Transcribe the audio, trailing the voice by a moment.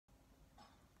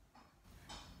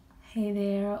Hey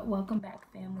there, welcome back,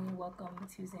 family. Welcome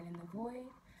to Zen in the Void.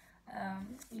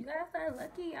 You guys are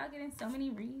lucky. Y'all getting so many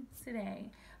reads today,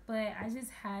 but I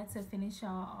just had to finish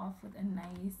y'all off with a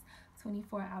nice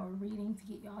 24-hour reading to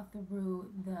get y'all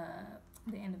through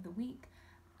the end of the week.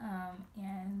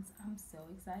 And I'm so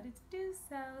excited to do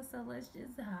so. So let's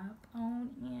just hop on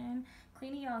in,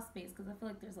 cleaning y'all space because I feel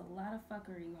like there's a lot of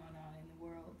fuckery going on in the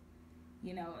world.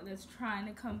 That's trying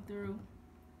to come through.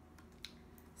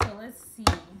 So let's see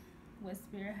what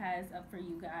Spirit has up for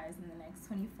you guys in the next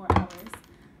 24 hours.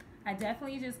 I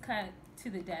definitely just cut to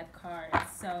the death card.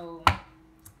 So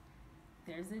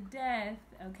there's a death,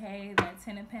 okay? That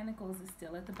Ten of Pentacles is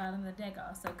still at the bottom of the deck. I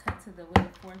also cut to the Wheel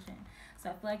of Fortune.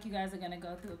 So I feel like you guys are going to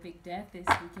go through a big death this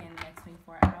weekend, the next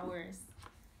 24 hours.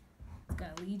 It's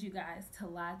going to lead you guys to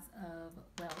lots of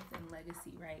wealth and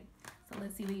legacy, right? So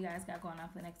let's see what you guys got going on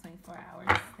for the next 24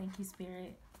 hours. Thank you,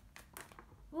 Spirit.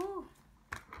 Woo!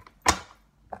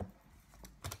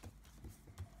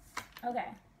 Okay,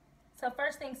 so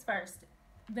first things first,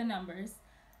 the numbers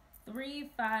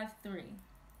 353.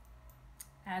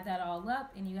 Add that all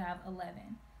up and you have 11.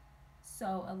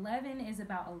 So 11 is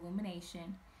about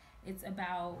illumination. It's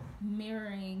about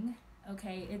mirroring,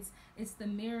 okay? It's the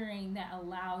mirroring that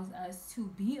allows us to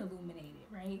be illuminated,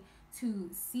 right? To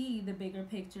see the bigger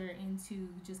picture and to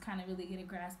just kind of really get a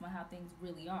grasp on how things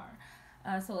really are.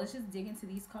 So let's just dig into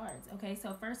these cards, okay?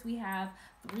 So first we have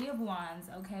Three of Wands,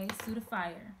 okay? Suit of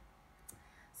Fire.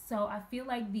 So I feel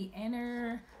like the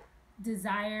inner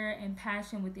desire and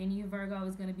passion within you, Virgo,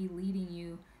 is going to be leading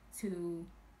you to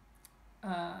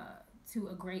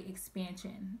a great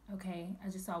expansion. Okay, I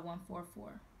just saw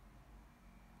 144.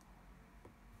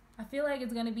 I feel like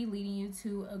it's going to be leading you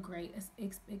to a great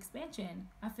expansion.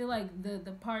 I feel like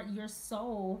the part, your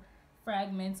soul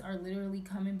fragments are literally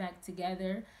coming back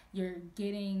together. You're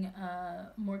getting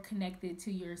more connected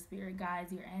to your spirit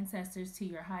guides, your ancestors, to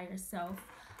your higher self.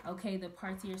 Okay, the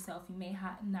parts of yourself you may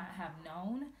not have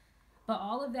known, but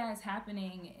all of that is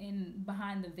happening in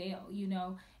behind the veil,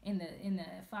 in the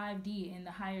 5D, in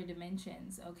the higher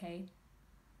dimensions. Okay,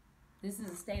 this is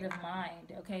a state of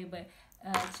mind. Okay, but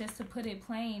just to put it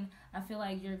plain, I feel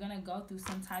like you're gonna go through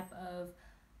some type of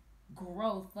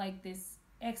growth, like this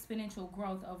exponential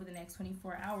growth over the next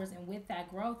 24 hours, and with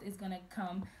that growth is gonna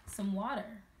come some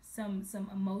water, some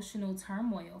emotional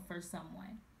turmoil for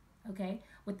someone. Okay,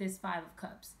 with this Five of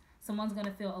Cups, someone's gonna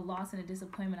feel a loss and a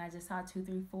disappointment. I just saw 2,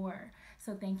 3, 4.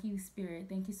 So thank you, Spirit.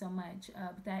 Thank you so much.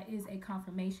 But that is a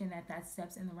confirmation that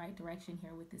steps in the right direction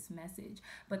here with this message.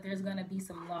 But there's gonna be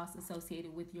some loss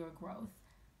associated with your growth,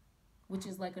 which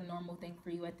is like a normal thing for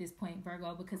you at this point,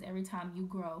 Virgo, because every time you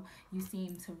grow, you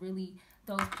seem to really,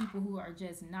 those people who are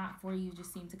just not for you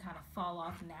just seem to kind of fall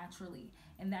off naturally.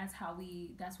 And that's what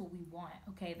we want.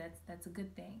 Okay, that's a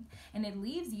good thing. And it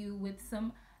leaves you with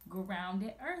some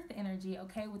grounded earth energy,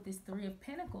 okay, with this Three of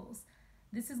Pentacles.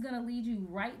 This is going to lead you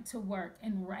right to work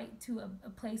and right to a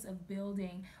place of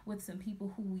building with some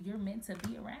people who you're meant to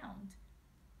be around,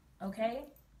 okay?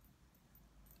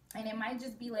 And it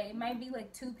might be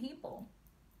like two people.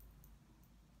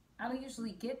 I don't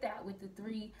usually get that with the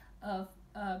Three of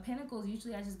Pentacles.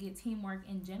 Usually I just get teamwork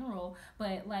in general,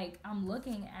 but like I'm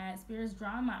looking at, Spirit's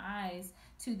drawing my eyes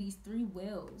to these three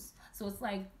wheels. So it's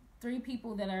like three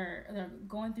people they're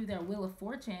going through their Wheel of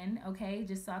Fortune. Okay,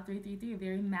 just saw 333, a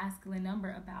very masculine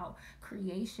number about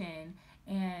creation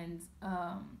and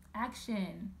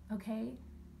action. Okay,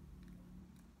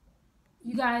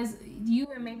 you guys, you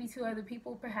and maybe two other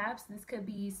people, perhaps this could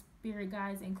be spirit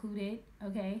guides included.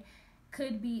 Okay,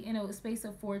 could be in a space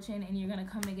of fortune, and you're gonna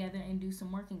come together and do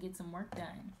some work and get some work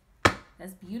done.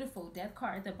 That's beautiful. Death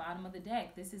card at the bottom of the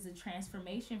deck. This is a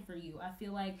transformation for you. I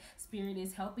feel like Spirit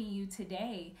is helping you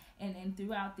today and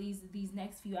throughout these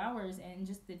next few hours and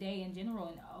just the day in general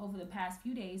and over the past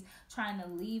few days, trying to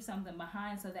leave something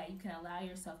behind so that you can allow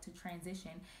yourself to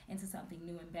transition into something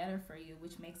new and better for you,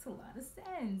 which makes a lot of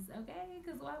sense, okay?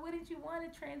 Because why wouldn't you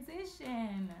want to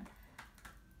transition?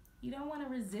 You don't want to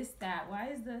resist that. Why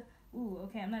is the... Ooh,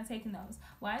 okay, I'm not taking those.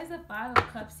 Why is the Five of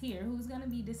Cups here? Who's going to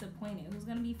be disappointed? Who's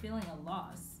going to be feeling a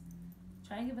loss?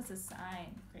 Try and give us a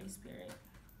sign, Great Spirit.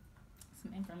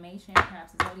 Some information,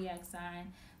 perhaps a zodiac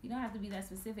sign. You don't have to be that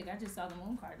specific. I just saw the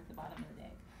Moon card at the bottom of the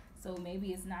deck. So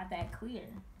maybe it's not that clear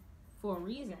for a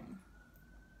reason.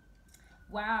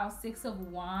 Wow, Six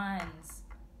of Wands.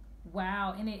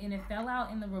 Wow, and it fell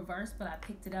out in the reverse, but I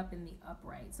picked it up in the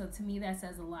upright. So to me, that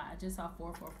says a lot. I just saw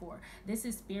 444. This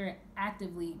is Spirit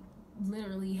actively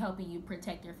literally helping you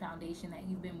protect your foundation that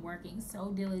you've been working so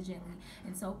diligently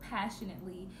and so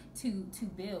passionately to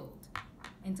build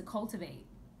and to cultivate.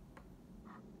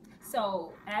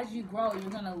 So as you grow, you're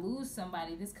gonna lose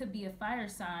somebody. This could be a fire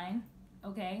sign,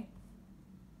 okay?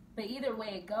 But either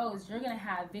way it goes, you're gonna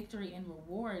have victory and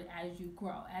reward as you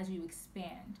grow, as you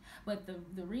expand. But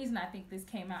the reason I think this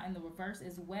came out in the reverse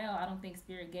as well, I don't think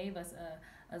Spirit gave us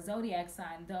a zodiac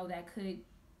sign, though that could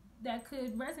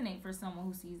resonate for someone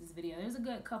who sees this video. There's a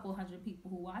good couple hundred people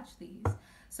who watch these.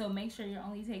 So make sure you're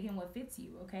only taking what fits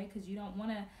you, okay? Because you don't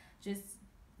want to just,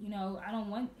 you know, I don't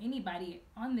want anybody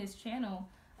on this channel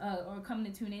or coming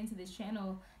to tune into this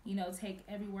channel, you know, take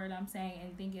every word I'm saying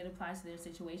and think it applies to their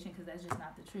situation, because that's just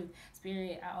not the truth.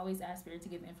 Spirit, I always ask Spirit to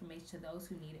give information to those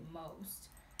who need it most.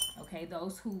 Okay,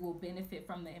 those who will benefit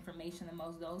from the information the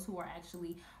most, those who are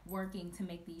actually working to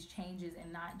make these changes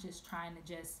and not just trying to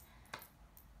just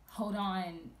hold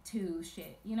on to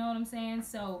shit. You know what I'm saying?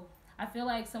 So I feel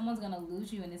like someone's gonna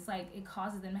lose you, and it's like it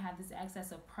causes them to have this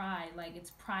excess of pride. Like,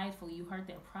 it's prideful. You hurt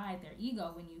their pride, their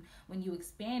ego, when you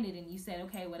expanded and you said,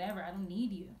 okay, whatever, I don't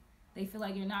need you. They feel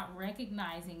like you're not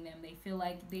recognizing them. They feel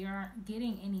like they aren't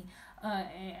getting any.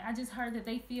 I just heard that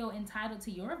they feel entitled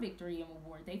to your victory and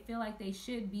reward. They feel like they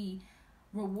should be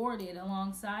rewarded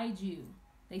alongside you.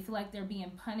 They feel like they're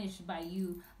being punished by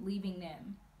you leaving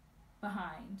them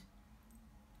behind.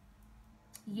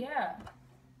 Yeah.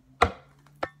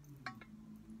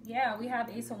 Yeah, we have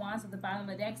Ace of Wands at the bottom of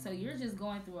the deck, so you're just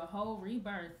going through a whole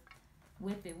rebirth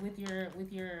with it, with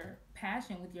your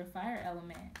passion, with your fire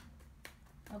element.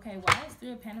 Okay, why is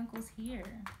Three of Pentacles here?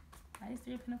 Why is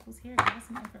Three of Pentacles here? Give us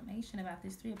some information about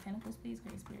this Three of Pentacles, please,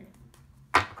 Great Spirit.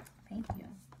 Thank you.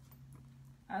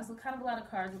 There's kind of a lot of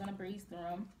cards. We're going to breeze through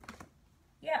them.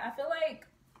 Yeah, I feel like...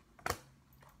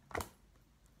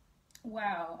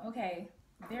 Wow, okay.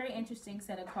 Very interesting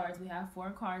set of cards. We have 4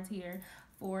 cards here.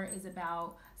 4 is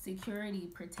about security,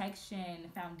 protection,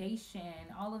 foundation,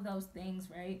 all of those things,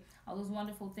 right? All those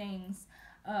wonderful things.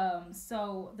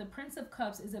 So the Prince of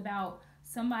Cups is about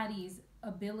somebody's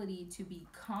ability to be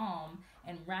calm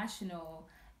and rational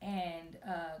and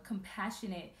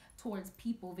compassionate towards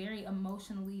people, very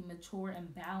emotionally mature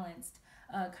and balanced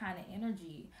kind of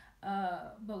energy.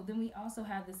 But then we also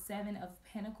have the 7 of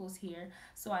Pentacles here.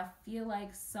 So I feel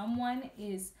like someone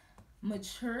is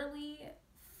maturely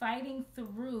fighting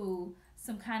through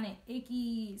some kind of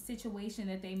icky situation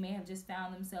that they may have just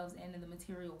found themselves in the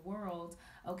material world,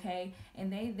 okay?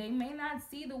 And they may not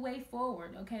see the way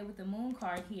forward, okay, with the Moon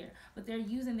card here, but they're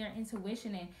using their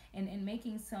intuition and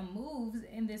making some moves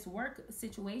in this work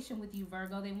situation with you,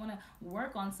 Virgo. They want to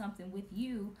work on something with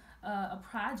you, a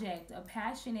project, a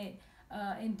passionate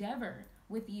endeavor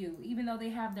with you, even though they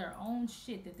have their own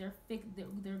shit that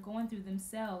they're going through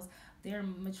themselves. They're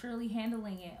maturely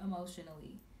handling it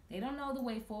emotionally. They don't know the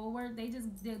way forward. They just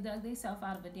dug themselves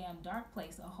out of a damn dark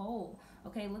place, a hole.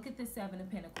 Okay, look at this 7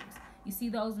 of Pentacles. You see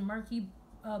those murky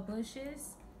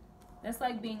bushes? That's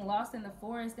like being lost in the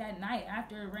forest at night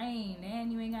after it rained,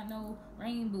 and you ain't got no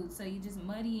rain boots, so you're just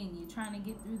muddy and you're trying to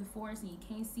get through the forest and you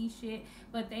can't see shit.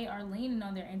 But they are leaning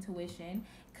on their intuition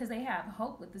because they have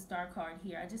hope with the Star card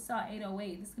here. I just saw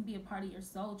 808. This could be a part of your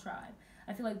soul tribe.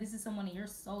 I feel like this is someone in your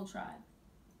soul tribe.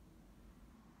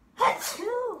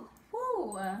 Achoo!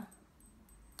 Woo!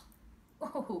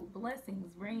 Oh, blessings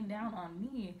rain down on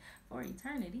me for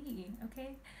eternity,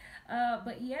 okay?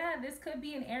 But yeah, this could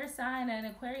be an air sign, an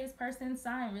Aquarius person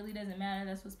sign. Really doesn't matter.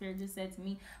 That's what Spirit just said to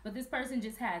me. But this person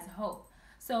just has hope.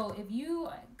 So if you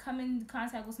come in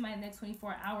contact with somebody in the next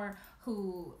 24 hours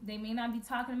who they may not be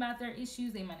talking about their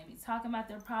issues, they might not be talking about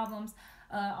their problems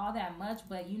all that much,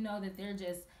 but you know that they're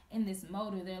just in this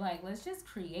mode where they're like, let's just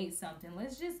create something.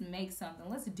 Let's just make something.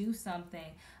 Let's do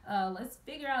something. Let's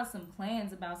figure out some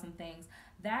plans about some things.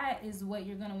 That is what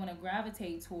you're going to want to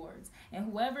gravitate towards. And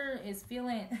whoever is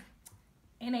feeling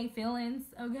innate feelings,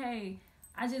 okay,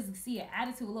 I just see an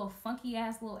attitude, a little funky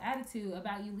ass little attitude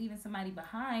about you leaving somebody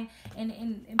behind.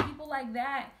 And people like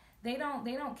that, they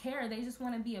don't care. They just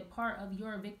want to be a part of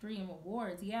your victory and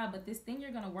rewards. Yeah, but this thing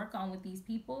you're going to work on with these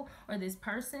people or this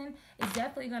person is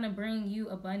definitely going to bring you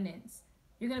abundance.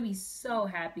 You're going to be so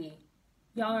happy.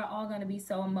 Y'all are all going to be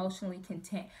so emotionally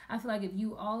content. I feel like if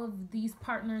you, all of these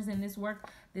partners in this work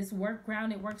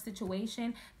grounded work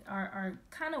situation are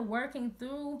kind of working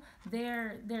through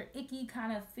their icky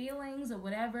kind of feelings or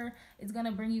whatever, it's going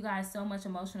to bring you guys so much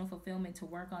emotional fulfillment to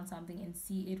work on something and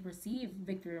see it receive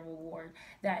victory and reward,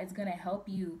 that it's going to help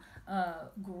you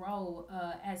grow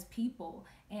as people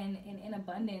and in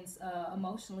abundance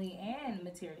emotionally and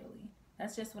materially.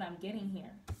 That's just what I'm getting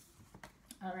here.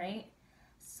 All right.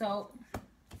 So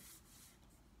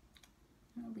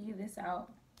I'm gonna leave this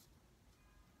out.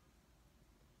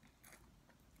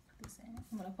 Put this in.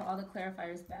 I'm gonna put all the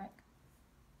clarifiers back.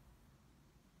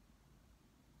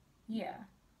 Yeah.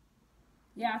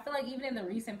 Yeah, I feel like even in the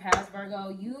recent past, Virgo,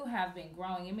 you have been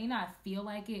growing. It may not feel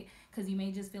like it because you may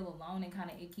just feel alone and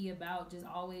kind of icky about just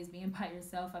always being by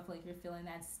yourself. I feel like you're feeling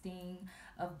that sting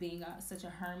of being such a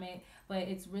hermit, but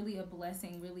it's really a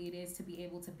blessing, really it is, to be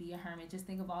able to be a hermit. Just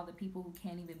think of all the people who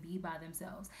can't even be by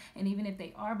themselves. And even if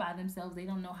they are by themselves, they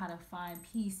don't know how to find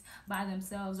peace by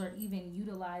themselves or even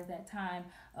utilize that time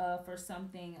for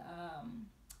something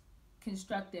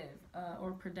constructive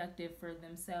or productive for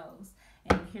themselves.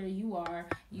 And here you are,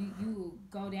 you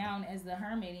go down as the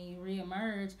hermit and you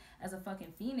reemerge as a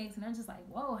fucking phoenix, and they're just like,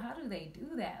 whoa, how do they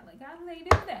do that? Like, how do they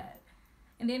do that?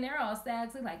 And then they're all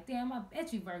sad, so like, damn, I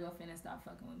bet you Virgo finna stop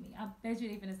fucking with me. I bet you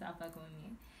they finna stop fucking with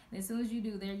me. And as soon as you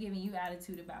do, they're giving you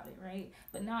attitude about it, right?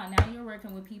 But nah, now you're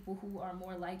working with people who are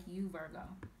more like you, Virgo.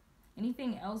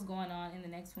 Anything else going on in the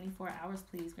next 24 hours,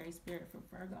 please, Great Spirit, for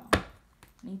Virgo?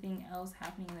 Anything else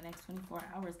happening in the next 24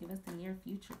 hours? Give us the near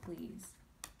future, please.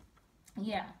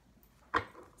 Yeah.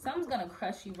 Something's going to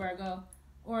crush you, Virgo.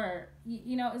 Or,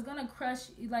 you know, it's going to crush,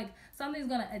 like, something's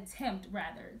going to attempt,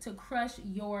 rather, to crush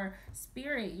your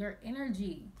spirit, your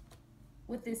energy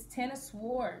with this Ten of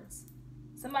Swords.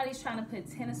 Somebody's trying to put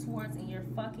Ten of Swords in your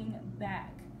fucking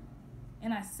back.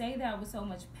 And I say that with so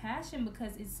much passion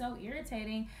because it's so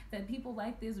irritating that people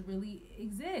like this really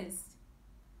exist.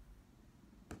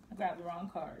 I grabbed the wrong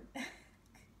card.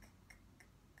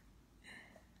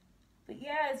 But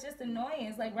yeah, it's just annoying.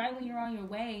 It's like right when you're on your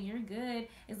way, you're good.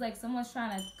 It's like someone's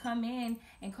trying to come in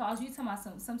and cause you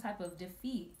some type of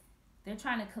defeat. They're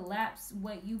trying to collapse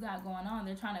what you got going on.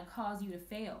 They're trying to cause you to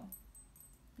fail.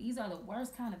 These are the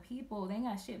worst kind of people. They ain't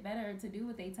got shit better to do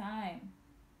with their time.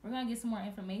 We're going to get some more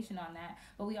information on that.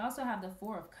 But we also have the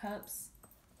Four of Cups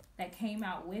that came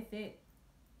out with it.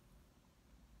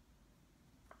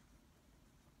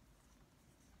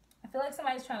 I feel like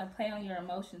somebody's trying to play on your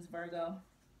emotions, Virgo.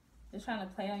 They're trying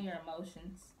to play on your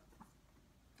emotions.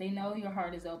 They know your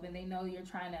heart is open. They know you're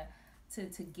trying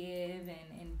to give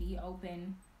and be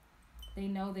open. They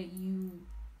know that you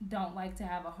don't like to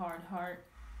have a hard heart.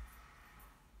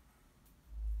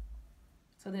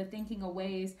 So they're thinking of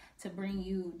ways to bring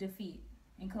you defeat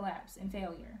and collapse and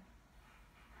failure.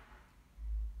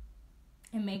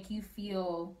 And make you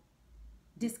feel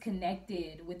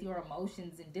disconnected with your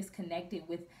emotions and disconnected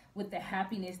with the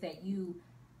happiness that you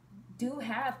do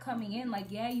have coming in. Like,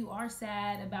 yeah, you are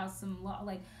sad about some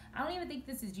like, I don't even think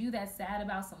this is you that's sad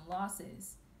about some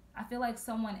losses. I feel like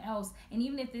someone else, and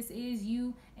even if this is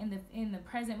you in the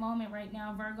present moment right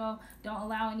now, Virgo, don't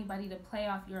allow anybody to play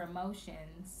off your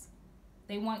emotions.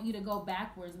 They want you to go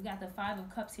backwards. We got the Five of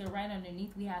Cups here. Right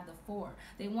underneath, we have the Four.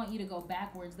 They want you to go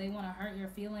backwards. They want to hurt your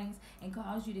feelings and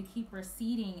cause you to keep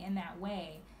receding in that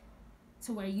way,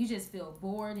 to where you just feel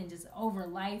bored and just over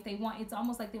life. It's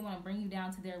almost like they want to bring you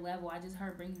down to their level. I just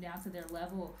heard bring you down to their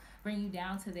level, bring you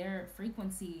down to their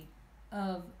frequency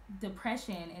of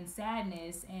depression and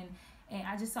sadness. And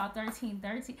I just saw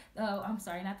 1313. Oh, I'm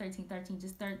sorry, not 1313,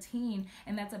 just 13.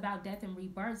 And that's about death and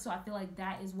rebirth. So I feel like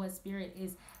that is what Spirit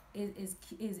is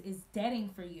deading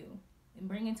for you and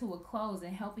bringing to a close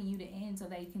and helping you to end so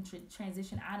that you can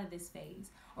transition out of this phase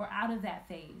or out of that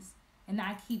phase. And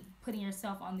not keep putting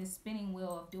yourself on this spinning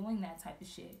wheel of doing that type of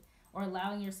shit. Or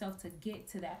allowing yourself to get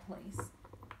to that place.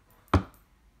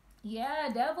 Yeah,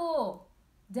 devil.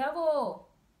 Devil.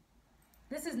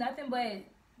 This is nothing but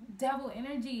devil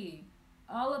energy.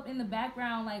 All up in the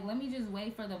background. Like, let me just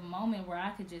wait for the moment where I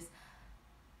could just...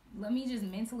 Let me just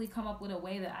mentally come up with a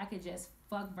way that I could just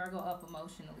fuck Virgo up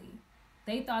emotionally.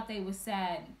 They thought they was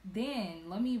sad then.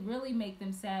 Let me really make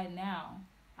them sad now.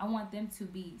 I want them to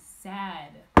be sad.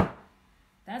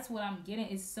 That's what I'm getting.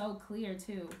 It's so clear,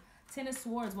 too. Ten of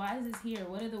Swords. Why is this here?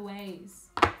 What are the ways?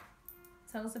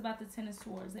 Tell us about the Ten of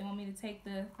Swords. They want me to take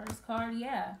the first card?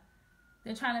 Yeah.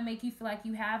 They're trying to make you feel like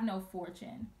you have no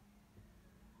fortune.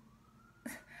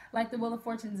 Like the Wheel of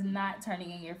Fortune's not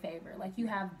turning in your favor. Like you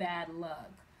have bad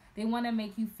luck. They want to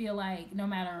make you feel like no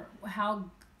matter how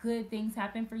good things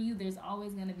happen for you, there's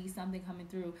always going to be something coming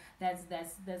through that's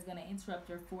going to interrupt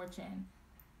your fortune.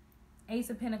 Ace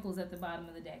of Pentacles at the bottom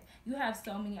of the deck. You have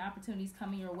so many opportunities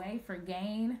coming your way for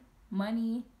gain,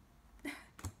 money.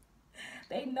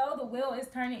 They know the wheel is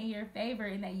turning in your favor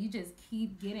and that you just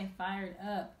keep getting fired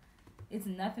up. It's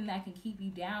nothing that can keep you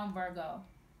down, Virgo.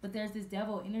 But there's this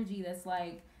devil energy that's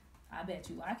like, I bet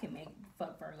you I can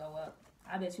fuck Virgo up.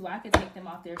 I bet you I can take them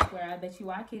off their square. I bet you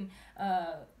I can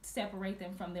separate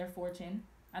them from their fortune.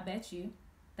 I bet you.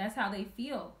 That's how they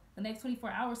feel. The next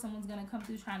 24 hours, someone's going to come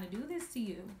through trying to do this to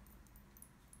you.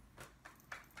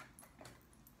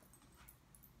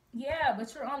 Yeah,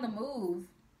 but you're on the move.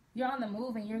 You're on the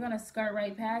move and you're going to skirt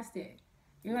right past it.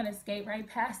 You're going to skate right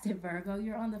past it, Virgo.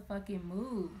 You're on the fucking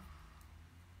move.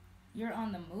 You're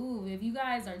on the move. If you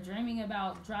guys are dreaming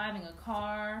about driving a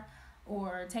car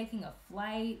or taking a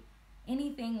flight,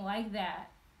 anything like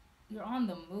that, you're on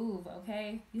the move,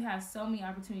 okay? You have so many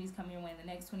opportunities coming your way in the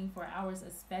next 24 hours,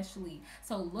 especially.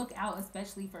 So look out,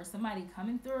 especially for somebody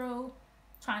coming through,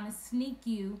 trying to sneak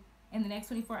you in the next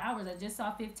 24 hours. I just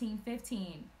saw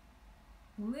 15:15.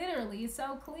 Literally, it's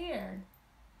so clear.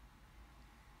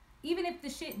 Even if the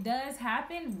shit does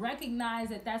happen, recognize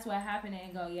that that's what happened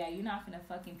and go, yeah, you're not gonna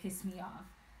fucking piss me off.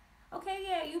 Okay,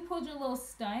 yeah, you pulled your little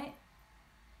stunt,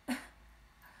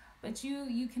 but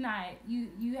you cannot,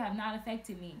 you have not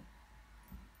affected me.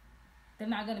 They're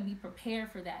not gonna be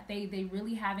prepared for that. They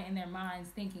really have it in their minds,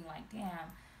 thinking like, damn,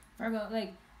 Virgo,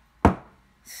 like,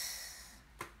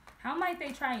 how might they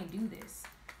try and do this?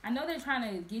 I know they're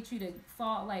trying to get you to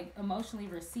fall, like, emotionally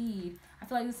recede. I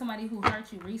feel like it's somebody who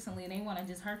hurt you recently and they want to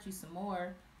just hurt you some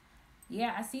more.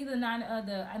 Yeah, I see the Knight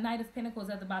of Pentacles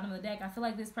at the bottom of the deck. I feel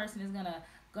like this person is going to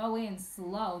go in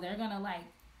slow. They're going to, like,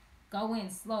 go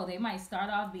in slow. They might start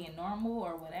off being normal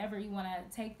or whatever you want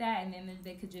to take that, and then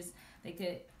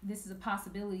this is a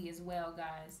possibility as well,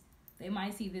 guys. They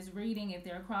might see this reading if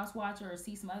they're a cross watcher or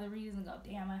see some other readings and go,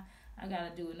 damn, I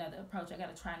gotta do another approach. I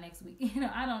gotta try next week.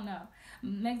 I don't know.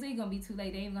 Next week gonna be too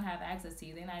late. They ain't gonna have access to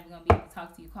you. They're not even gonna be able to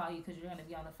talk to you, call you, because you're gonna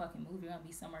be on the fucking move. You're gonna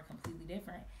be somewhere completely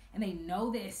different. And they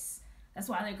know this. That's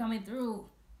why they're coming through.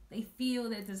 They feel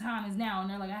that the time is now, and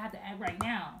they're like, I have to act right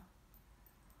now.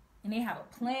 And they have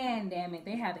a plan, damn it.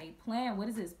 They have a plan. What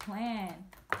is this plan?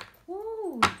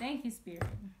 Woo, thank you, Spirit.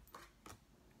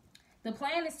 The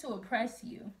plan is to oppress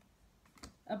you.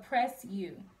 Oppress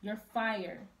you. Your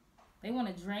fire. They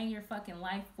want to drain your fucking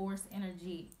life force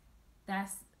energy.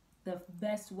 That's the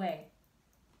best way.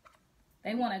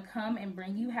 They want to come and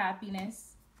bring you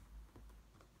happiness.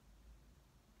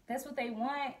 That's what they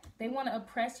want. They want to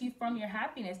oppress you from your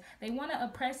happiness. They want to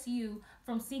oppress you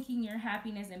from seeking your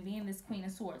happiness and being this Queen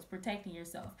of Swords, protecting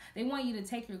yourself. They want you to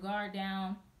take your guard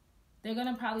down. They're going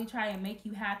to probably try and make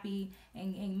you happy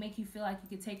and make you feel like you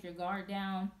could take your guard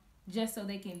down just so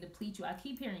they can deplete you. I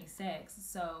keep hearing sex,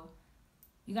 so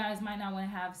you guys might not want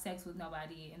to have sex with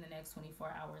nobody in the next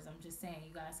 24 hours. I'm just saying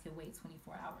you guys can wait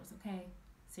 24 hours, okay?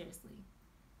 Seriously.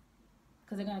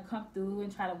 Because they're going to come through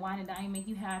and try to wind it down and make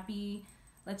you happy.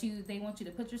 They want you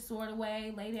to put your sword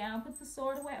away, lay down, put the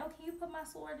sword away. Oh, can you put my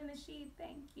sword in the sheath?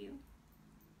 Thank you.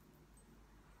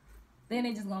 Then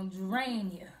they're just going to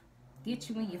drain you. Get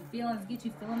you in your feelings, get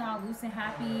you feeling all loose and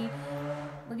happy.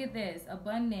 Look at this.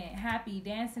 Abundant, happy,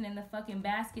 dancing in the fucking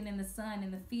basket in the sun, in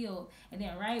the field. And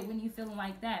then right when you feeling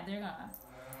like that, they're going to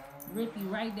rip you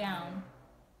right down.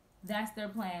 That's their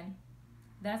plan.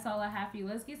 That's all I have for you.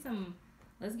 Let's get some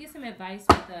advice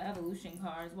with the evolution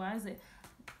cards. Why is it?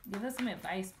 Give us some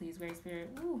advice, please, Great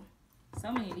Spirit. Ooh,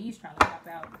 so many of these trying to pop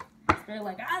out. Spirit,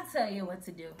 like, I'll tell you what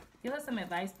to do. Give us some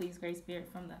advice, please, Great Spirit,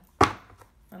 from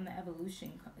the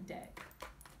evolution deck.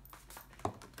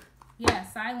 Yeah,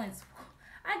 silence.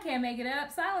 I can't make it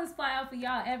up. Silence fly out for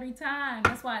y'all every time.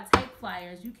 That's why I take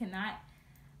flyers. You cannot,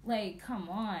 like, come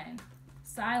on.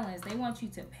 Silence. They want you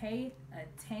to pay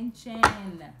attention.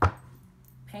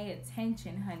 Pay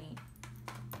attention, honey.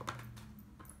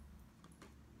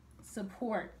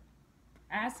 Support.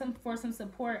 Ask them for some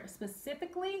support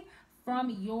specifically from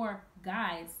your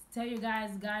guides. Tell your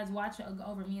guys, watch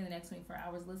over me in the next 24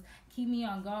 hours. Let's keep me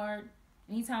on guard.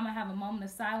 Anytime I have a moment of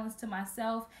silence to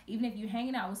myself, even if you're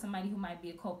hanging out with somebody who might be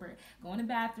a culprit, go in the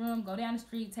bathroom, go down the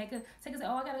street, take a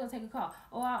oh, I gotta go take a call.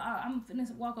 Oh, I'm gonna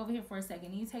walk over here for a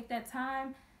second. You take that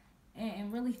time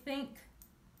and really think.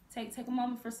 Take a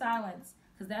moment for silence,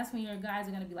 because that's when your guides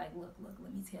are gonna be like, look,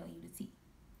 let me tell you the tea,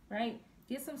 right?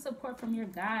 Get some support from your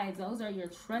guides. Those are your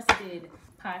trusted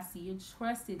posse, your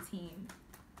trusted team.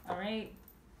 All right?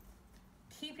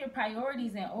 Keep your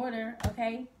priorities in order,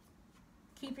 okay?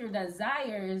 Keep your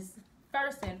desires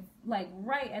first and, like,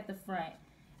 right at the front.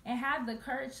 And have the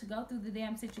courage to go through the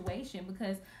damn situation,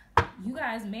 because you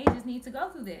guys may just need to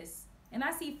go through this. And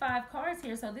I see 5 cards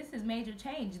here, so this is major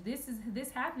change.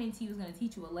 This happening to you is going to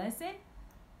teach you a lesson.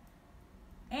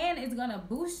 And it's going to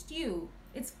boost you.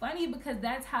 It's funny because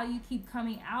that's how you keep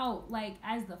coming out, like,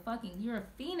 as you're a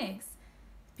phoenix.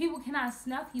 People cannot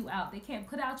snuff you out. They can't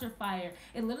put out your fire.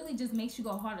 It literally just makes you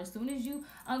go harder. As soon as you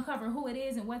uncover who it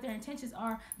is and what their intentions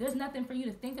are, there's nothing for you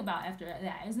to think about after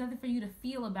that. There's nothing for you to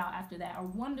feel about after that or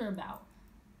wonder about.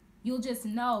 You'll just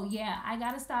know, yeah, I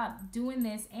got to stop doing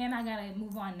this and I got to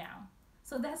move on now.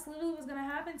 So that's literally what's going to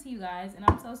happen to you guys. And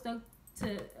I'm so stoked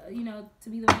to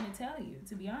be the one to tell you,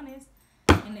 to be honest.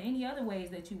 And any other ways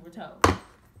that you were told.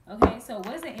 Okay, so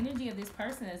what is the energy of this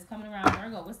person that's coming around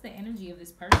Virgo? What's the energy of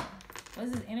this person? What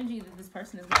is this energy that this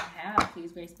person is going to have,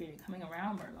 please, Great Spirit, coming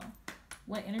around Virgo?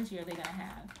 What energy are they going to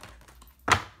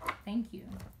have? Thank you.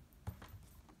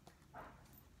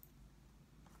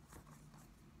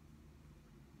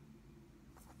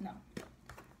 No.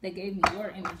 They gave me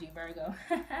your energy, Virgo.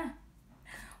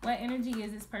 What energy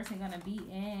is this person going to be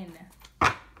in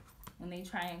when they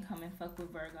try and come and fuck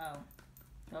with Virgo?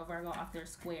 Throw Virgo off their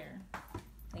square.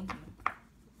 Thank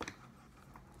you.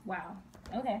 Wow.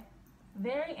 Okay.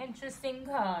 Very interesting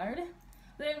card.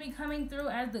 They're going to be coming through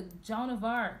as the Joan of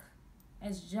Arc.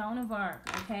 As Joan of Arc,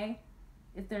 okay?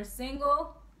 If they're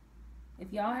single,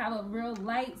 if y'all have a real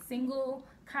light, single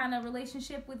kind of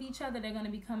relationship with each other, they're going to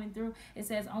be coming through. It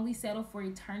says only settle for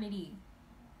eternity.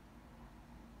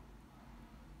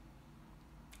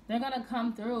 They're going to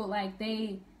come through like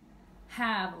they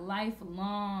have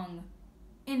lifelong,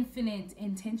 infinite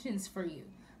intentions for you.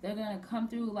 They're going to come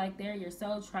through like they're your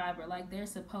soul tribe, or like they're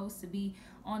supposed to be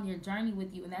on your journey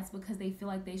with you. And that's because they feel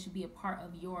like they should be a part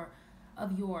of your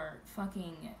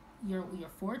fucking, your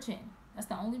fortune. That's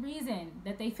the only reason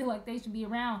that they feel like they should be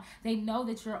around. They know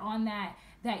that you're on that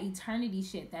eternity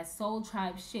shit, that soul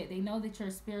tribe shit. They know that you're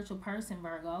a spiritual person,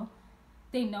 Virgo.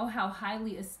 They know how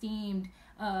highly esteemed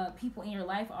people in your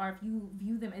life are if you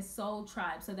view them as soul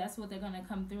tribe. So that's what they're going to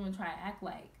come through and try to act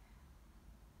like.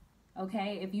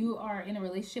 Okay? If you are in a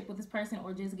relationship with this person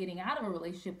or just getting out of a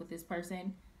relationship with this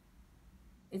person,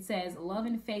 it says love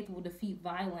and faith will defeat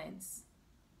violence.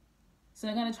 So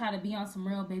they're going to try to be on some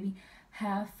real, baby,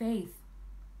 have faith.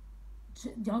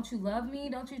 Don't you love me?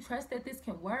 Don't you trust that this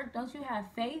can work? Don't you have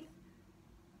faith?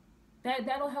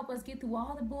 That'll help us get through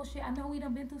all the bullshit. I know we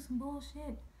done been through some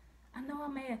bullshit. I know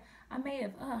I may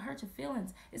have hurt your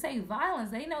feelings. It say violence.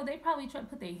 They know they probably try to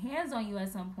put their hands on you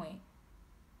at some point.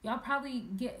 Y'all probably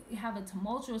have a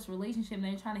tumultuous relationship and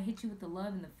they're trying to hit you with the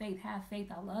love and the faith. Have faith.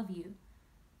 I love you.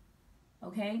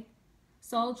 Okay?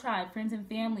 Soul tribe, friends and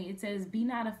family. It says, be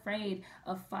not afraid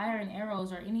of fire and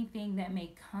arrows or anything that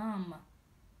may come.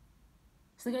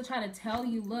 So they're going to try to tell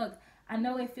you, look, I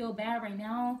know it feel bad right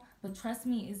now, but trust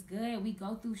me, it's good. We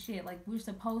go through shit. Like, we're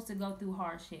supposed to go through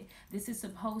hard shit. This is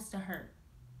supposed to hurt.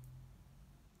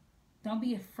 Don't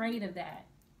be afraid of that.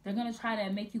 They're going to try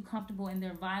to make you comfortable in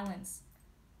their violence.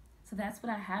 So that's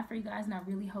what I have for you guys, and I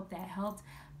really hope that helped.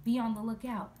 Be on the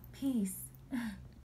lookout. Peace.